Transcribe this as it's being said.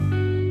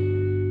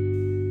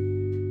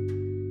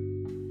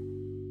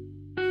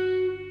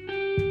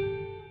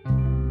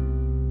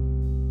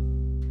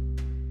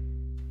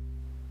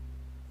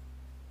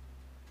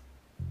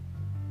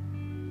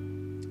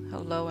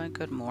and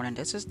good morning.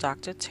 This is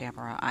Dr.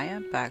 Tamara. I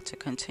am back to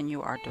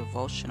continue our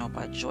devotional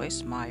by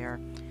Joyce Meyer,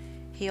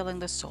 Healing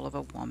the Soul of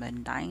a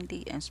Woman,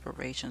 90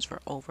 Inspirations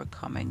for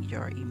Overcoming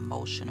Your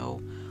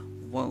Emotional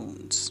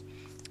Wounds.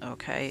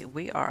 Okay,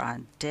 we are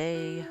on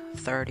day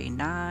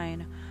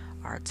 39.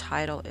 Our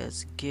title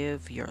is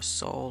Give Your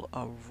Soul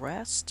a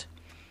Rest.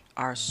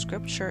 Our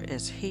scripture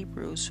is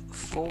Hebrews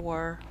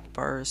 4,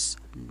 verse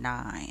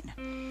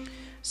 9.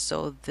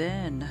 So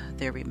then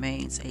there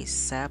remains a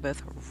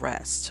Sabbath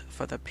rest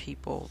for the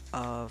people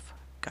of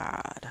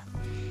God.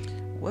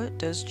 What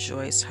does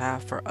Joyce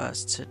have for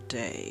us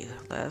today?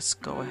 Let's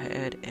go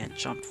ahead and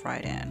jump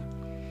right in.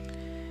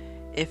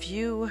 If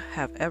you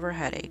have ever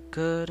had a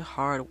good,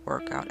 hard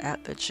workout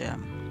at the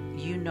gym,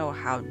 you know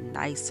how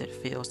nice it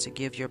feels to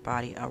give your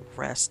body a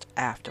rest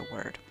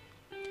afterward.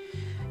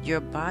 Your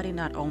body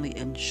not only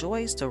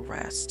enjoys the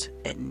rest,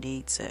 it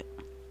needs it.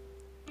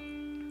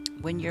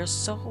 When your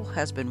soul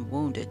has been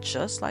wounded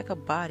just like a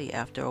body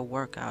after a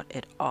workout,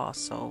 it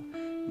also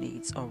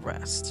needs a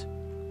rest.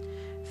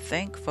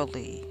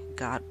 Thankfully,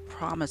 God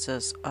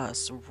promises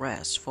us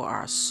rest for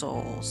our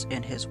souls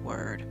in His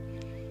Word.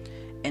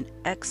 In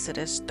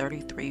Exodus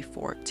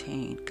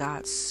 33:14,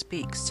 God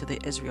speaks to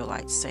the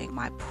Israelites saying,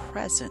 "My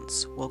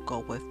presence will go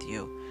with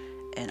you,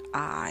 and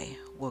I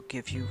will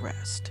give you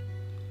rest."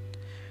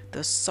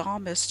 The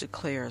psalmist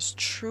declares,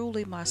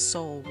 "Truly my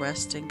soul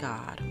rests in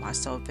God. My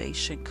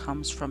salvation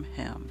comes from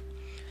Him."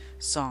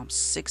 Psalm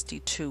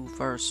 62,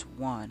 verse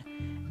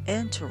 1.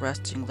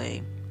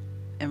 Interestingly,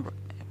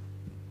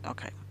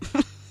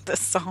 the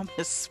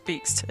psalmist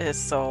speaks to his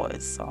soul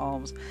in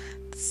Psalms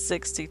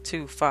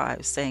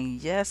 62:5, saying,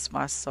 "Yes,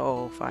 my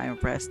soul,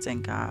 find rest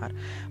in God.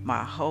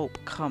 My hope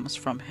comes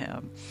from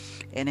Him."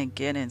 And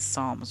again in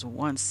Psalms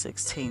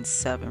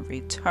 116:7,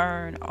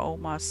 "Return, O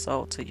my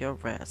soul, to your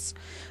rest.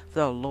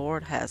 The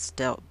Lord has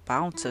dealt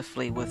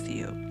bountifully with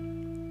you."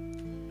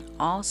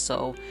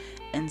 Also,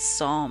 in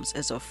Psalms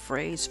is a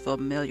phrase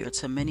familiar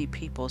to many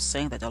people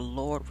saying that the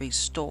Lord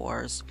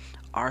restores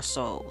our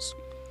souls.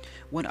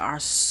 When our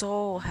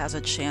soul has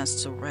a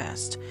chance to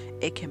rest,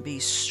 it can be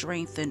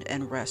strengthened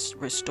and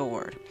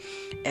restored.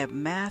 At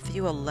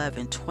Matthew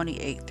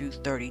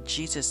 11:28-30,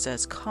 Jesus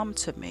says, "Come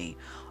to me,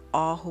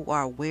 all who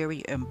are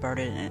weary and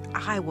burdened, and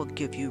I will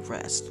give you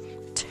rest.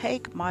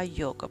 Take my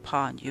yoke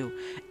upon you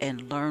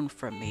and learn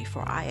from me,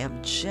 for I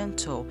am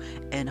gentle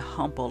and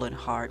humble in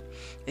heart,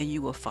 and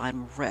you will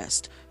find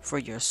rest for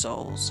your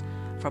souls.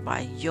 For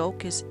my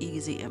yoke is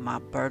easy and my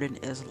burden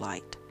is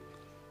light."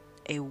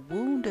 A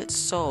wounded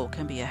soul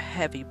can be a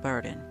heavy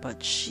burden, but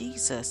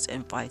Jesus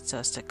invites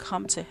us to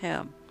come to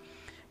Him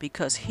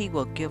because He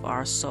will give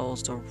our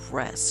souls the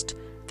rest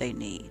they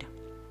need.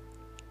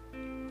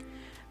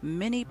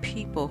 Many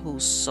people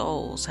whose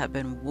souls have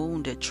been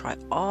wounded try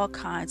all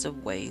kinds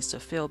of ways to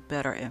feel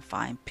better and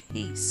find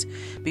peace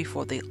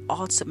before they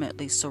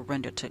ultimately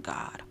surrender to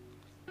God.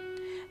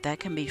 That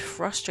can be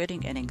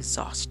frustrating and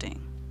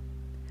exhausting.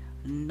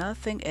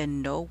 Nothing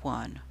and no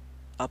one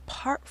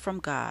apart from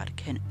God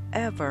can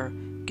ever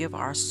give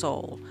our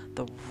soul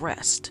the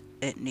rest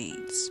it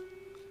needs.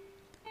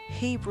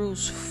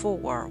 Hebrews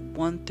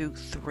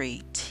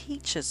 4:1-3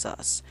 teaches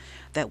us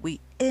that we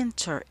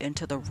enter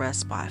into the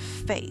rest by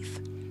faith,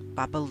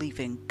 by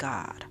believing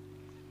God.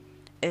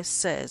 It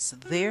says,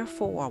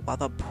 "Therefore, while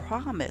the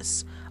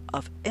promise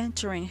of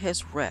entering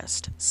His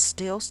rest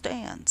still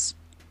stands,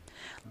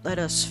 let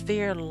us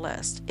fear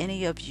lest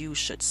any of you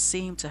should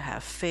seem to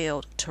have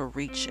failed to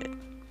reach it.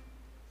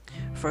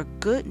 For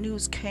good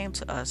news came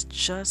to us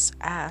just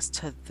as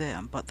to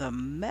them, but the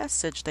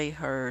message they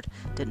heard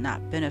did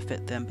not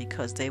benefit them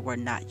because they were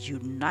not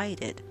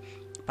united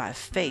by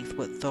faith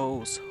with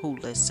those who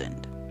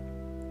listened.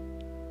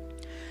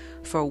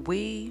 For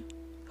we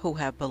who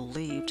have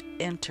believed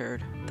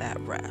entered that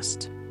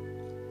rest."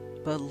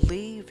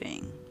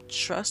 Believing,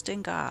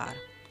 trusting God,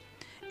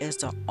 is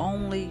the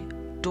only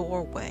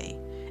doorway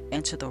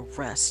into the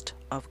rest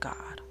of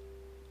God.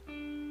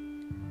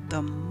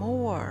 The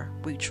more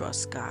we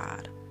trust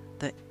God,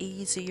 the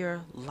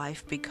easier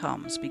life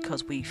becomes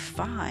because we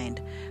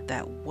find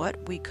that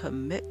what we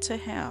commit to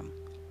Him,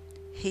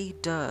 He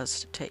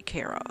does take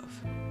care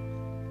of.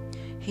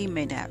 He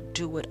may not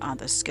do it on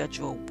the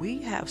schedule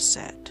we have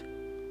set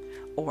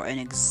or in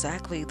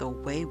exactly the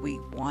way we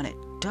want it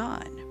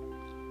done,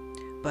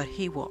 but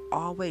He will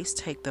always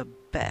take the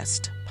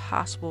best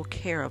possible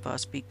care of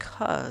us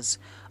because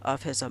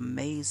of His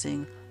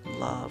amazing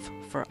love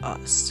for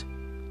us.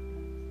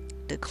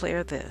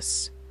 Declare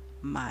this: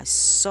 "My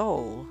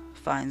soul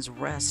finds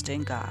rest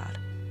in God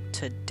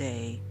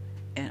today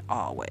and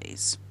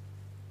always."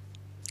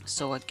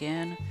 So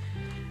again,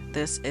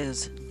 this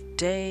is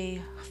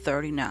day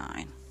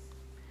 39.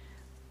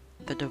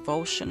 The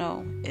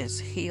devotional is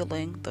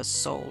Healing the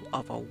Soul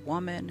of a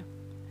Woman,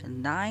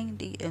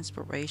 90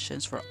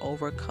 Inspirations for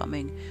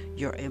Overcoming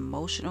Your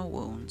Emotional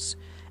Wounds,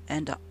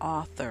 and the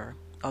author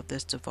of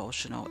this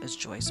devotional is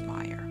Joyce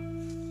Meyer.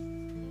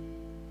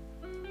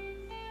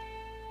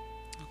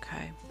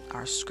 Okay,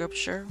 our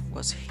scripture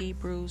was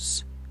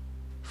Hebrews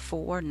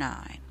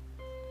 4:9.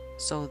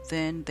 So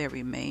then there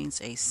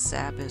remains a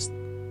Sabbath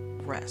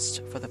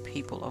rest for the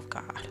people of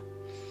God.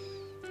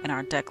 And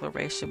our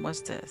declaration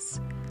was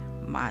this: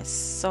 my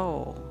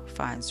soul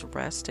finds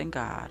rest in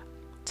God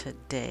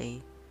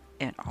today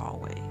and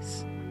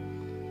always.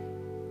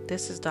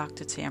 This is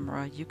Dr.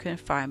 Tamara. You can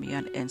find me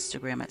on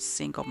Instagram at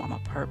Single Mama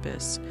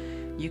Purpose.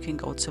 You can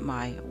go to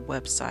my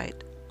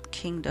website,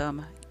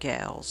 Kingdom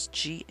Gals,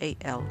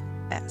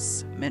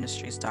 GALS,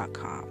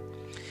 Ministries.com.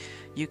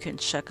 You can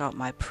check out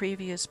my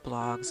previous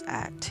blogs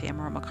at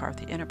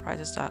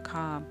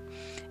TamaraMcCarthyEnterprises.com,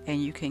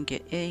 and you can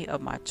get any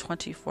of my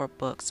 24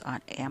 books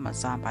on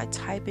Amazon by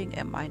typing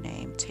in my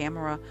name,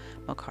 Tamara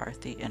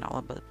McCarthy, and all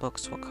of the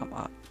books will come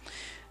up.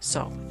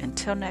 So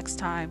until next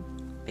time,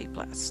 be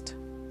blessed.